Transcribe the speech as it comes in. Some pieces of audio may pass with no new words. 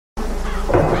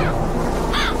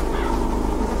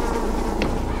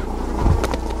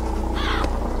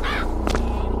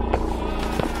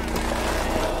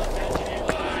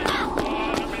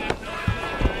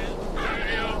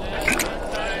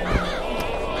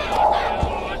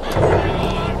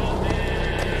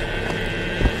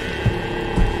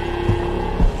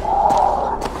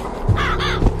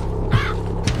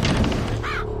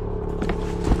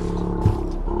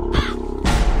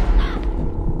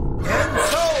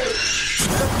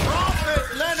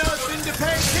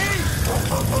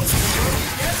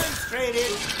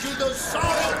the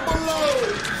sorrow below.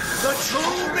 The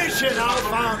true mission our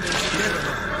founders have given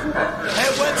us.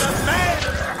 And when the men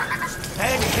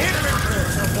and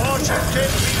hypocrites of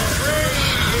Washington betrayed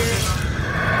him,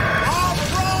 our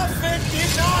prophet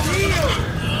did not heal.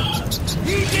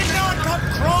 He did not come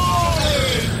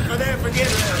crawling for their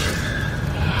forgiveness.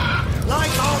 Like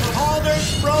our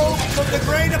fathers broke from the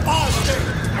great apostate,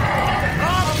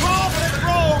 our prophet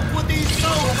broke with these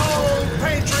so-called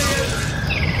patriots.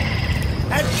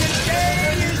 And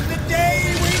today is the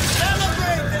day we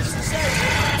celebrate this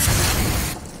secession.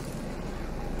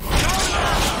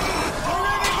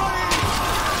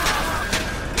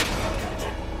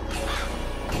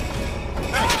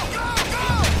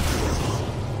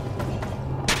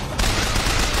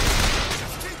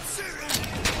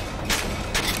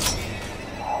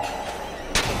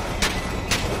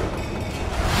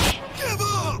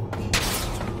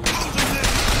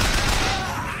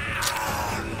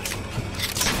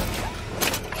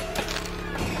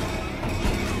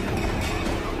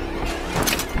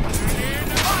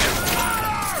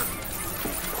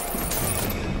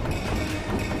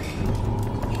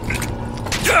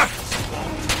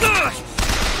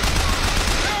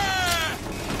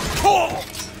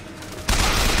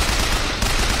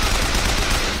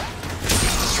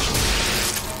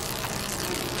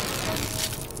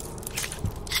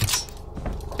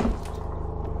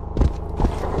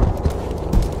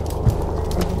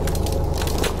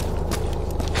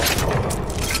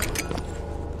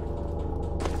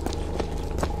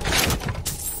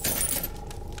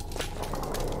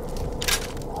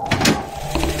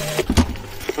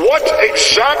 What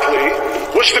exactly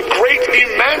was the great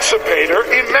emancipator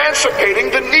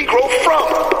emancipating the Negro from?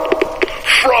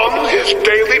 From his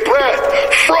daily bread,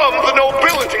 from the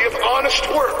nobility of honest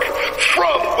work,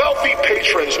 from wealthy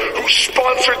patrons who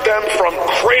sponsored them from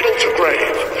cradle to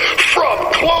grave, from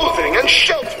clothing and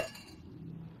shelter.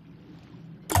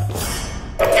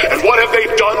 And what have they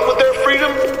done with their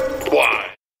freedom?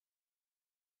 Why?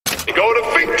 Go to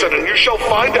Finkton and you shall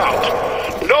find out.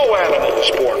 No animal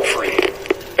is born free,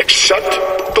 except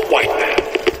the white man.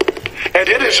 And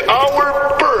it is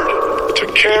our burden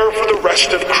to care for the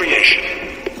rest of creation.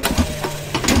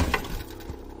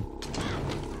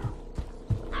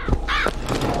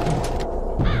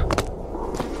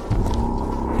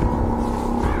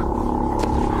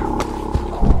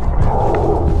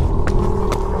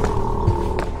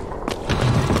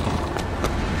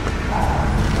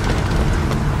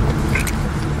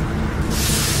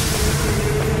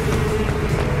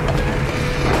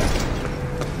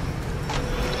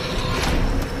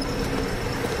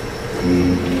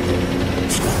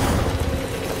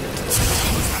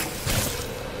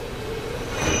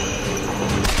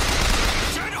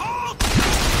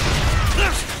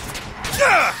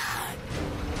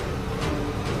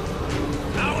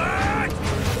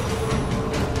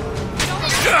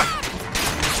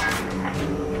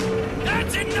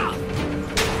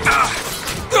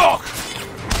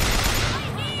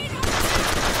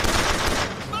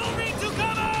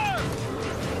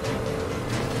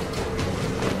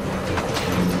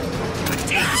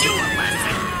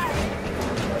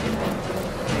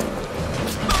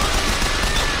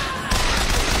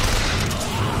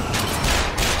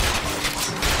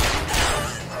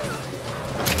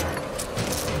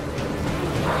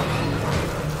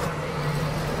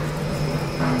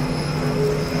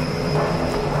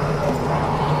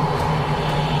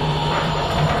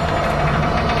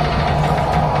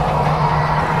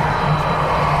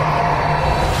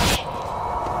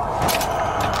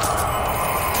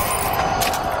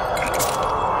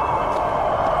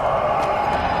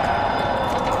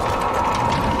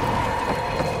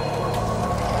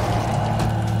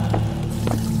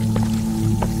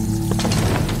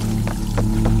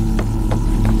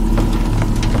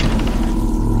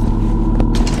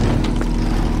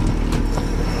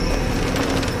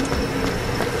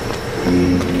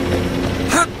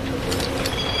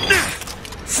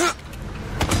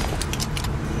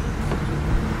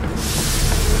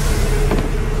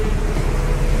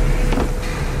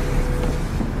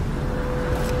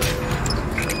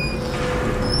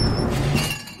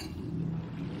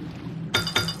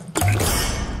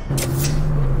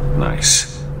 Nice.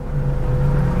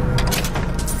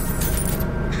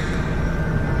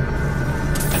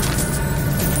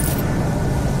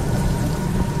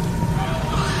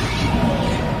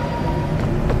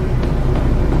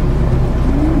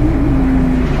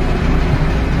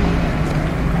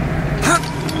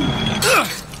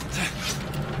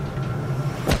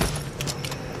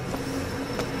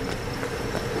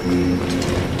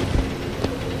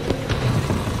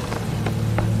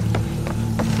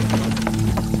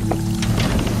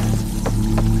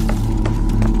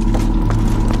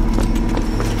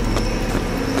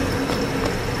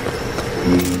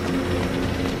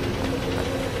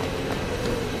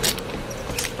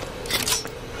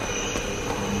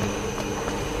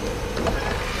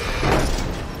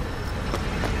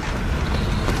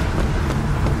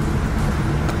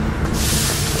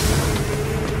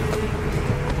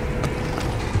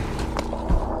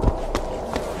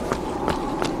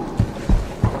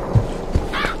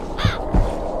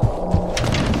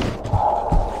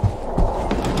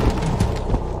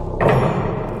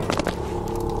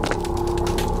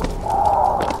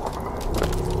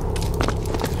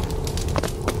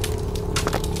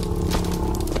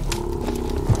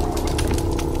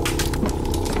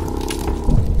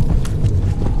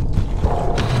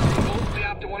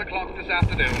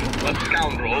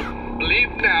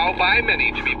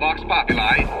 Vox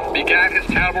Populi, began his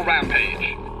terrible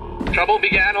rampage. Trouble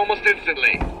began almost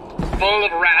instantly. Full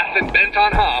of wrath and bent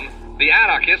on harm, the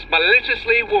anarchist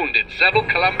maliciously wounded several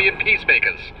Colombian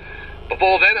peacemakers,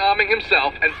 before then arming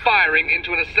himself and firing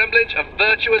into an assemblage of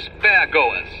virtuous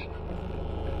fairgoers.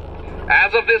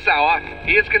 As of this hour,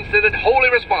 he is considered wholly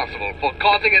responsible for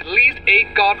causing at least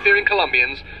 8 God-fearing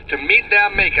Colombians to meet their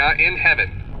Maker in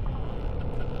heaven.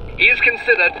 He is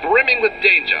considered brimming with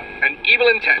danger and evil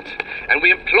intent, and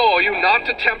we implore you not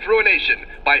to tempt ruination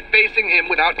by facing him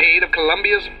without aid of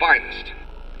Colombia's finest.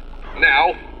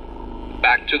 Now,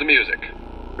 back to the music.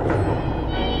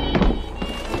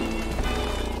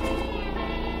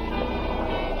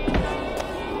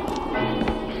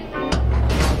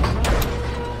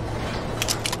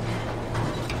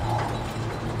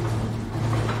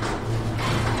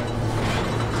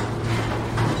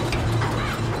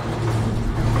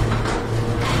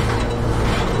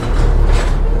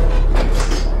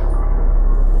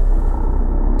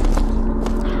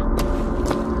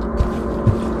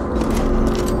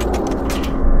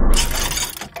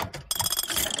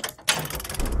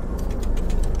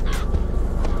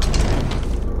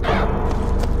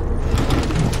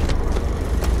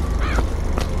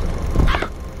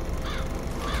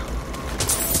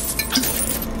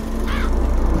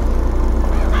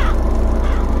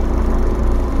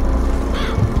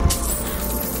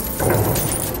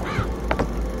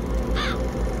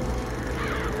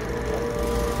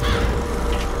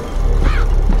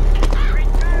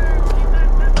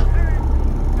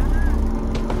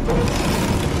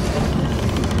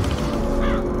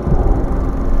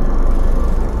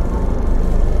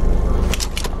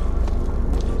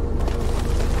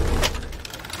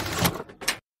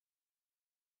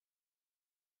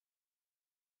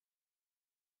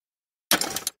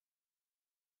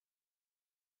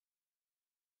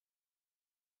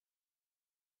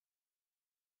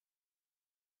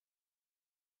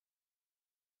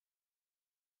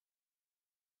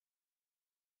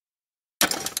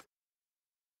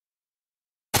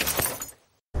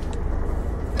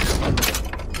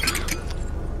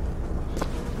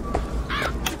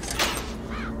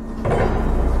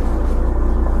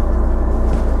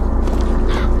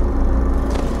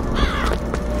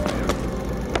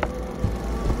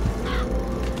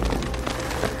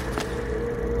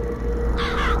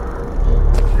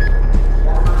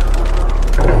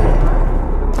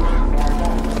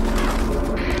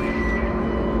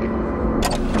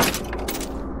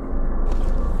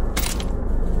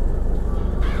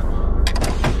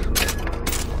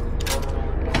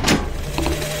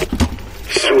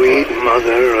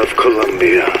 Mother of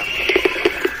Columbia,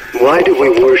 why do we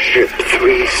worship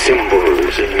 3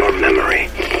 symbols in your memory?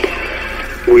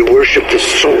 We worship the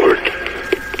sword,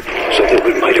 so that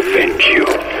we might avenge you.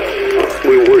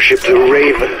 We worship the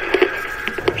raven,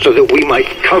 so that we might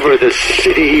cover the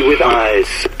city with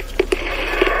eyes.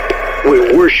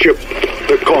 We worship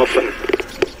the coffin,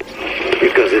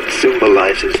 because it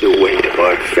symbolizes the weight of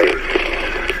our faith.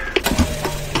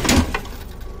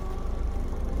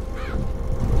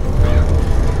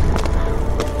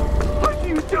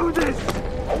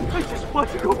 I want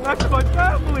to go back to my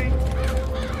family!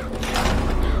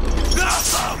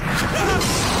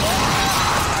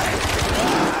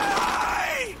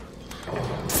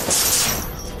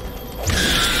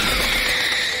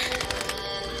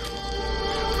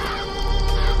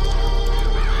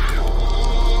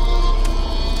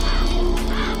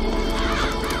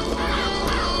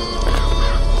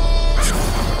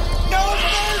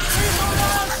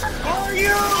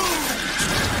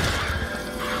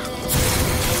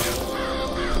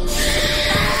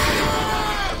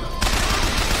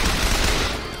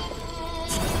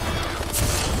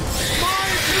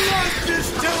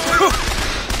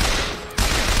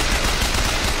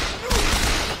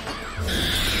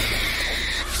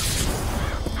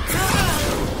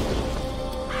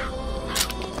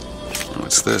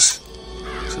 What's this?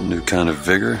 Some new kind of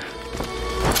vigor?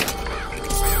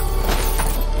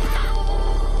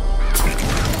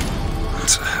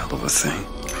 That's a hell of a thing.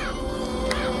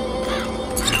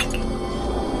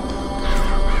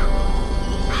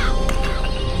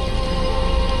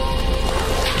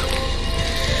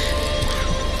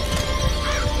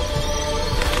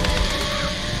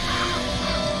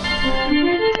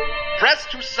 Press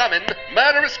to summon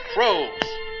murderous crows.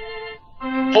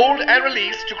 Hold and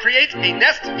release to create a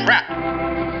nest trap.